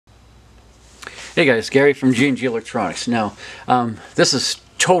Hey guys, Gary from G&G Electronics. Now, this is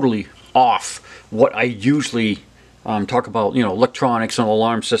totally off what I usually talk about, electronics and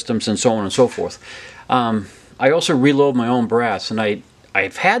alarm systems and so on and so forth. I also reload my own brass, and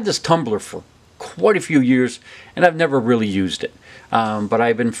I've had this tumbler for quite a few years, and I've never really used it. But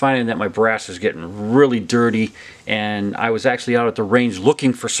I've been finding that my brass is getting really dirty, and I was actually out at the range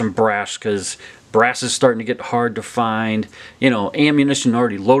looking for some brass because brass is starting to get hard to find. Ammunition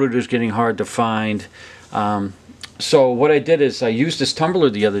already loaded is getting hard to find. So what I did is I used this tumbler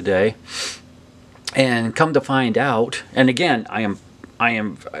the other day, and come to find out, and again, I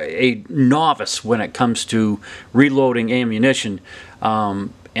am a novice when it comes to reloading ammunition,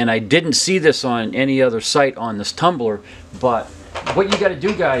 and I didn't see this on any other site on this tumbler. But what you got to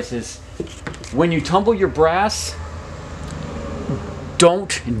do, guys, is when you tumble your brass, don't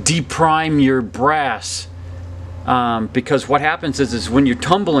deprime your brass, because what happens is when you're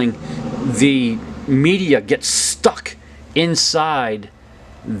tumbling, the media gets stuck inside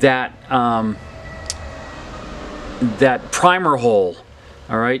that that primer hole.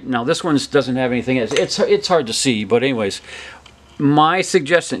 All right, now this one doesn't have anything. It's hard to see, but anyways, my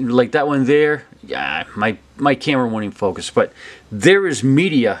suggestion, like that one there, yeah, my camera won't even focus, but there is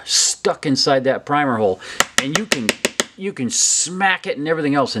media stuck inside that primer hole, and you can smack it and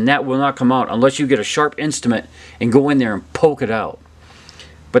everything else, and that will not come out unless you get a sharp instrument and go in there and poke it out.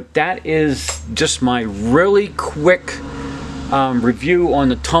 But that is just my really quick review on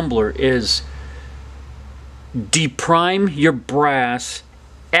the tumbler. Is deprime your brass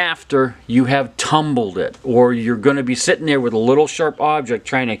after you have tumbled it, or you're going to be sitting there with a little sharp object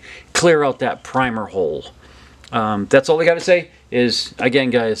trying to clear out that primer hole. That's all I got to say. Is, again,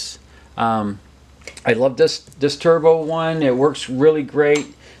 guys, I love this turbo one. It works really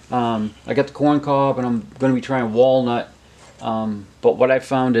great. I got the corn cob, and I'm going to be trying walnut. But what I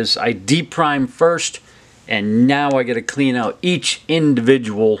found is I deprime first, and now I got to clean out each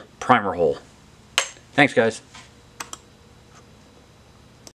individual primer hole. Thanks, guys.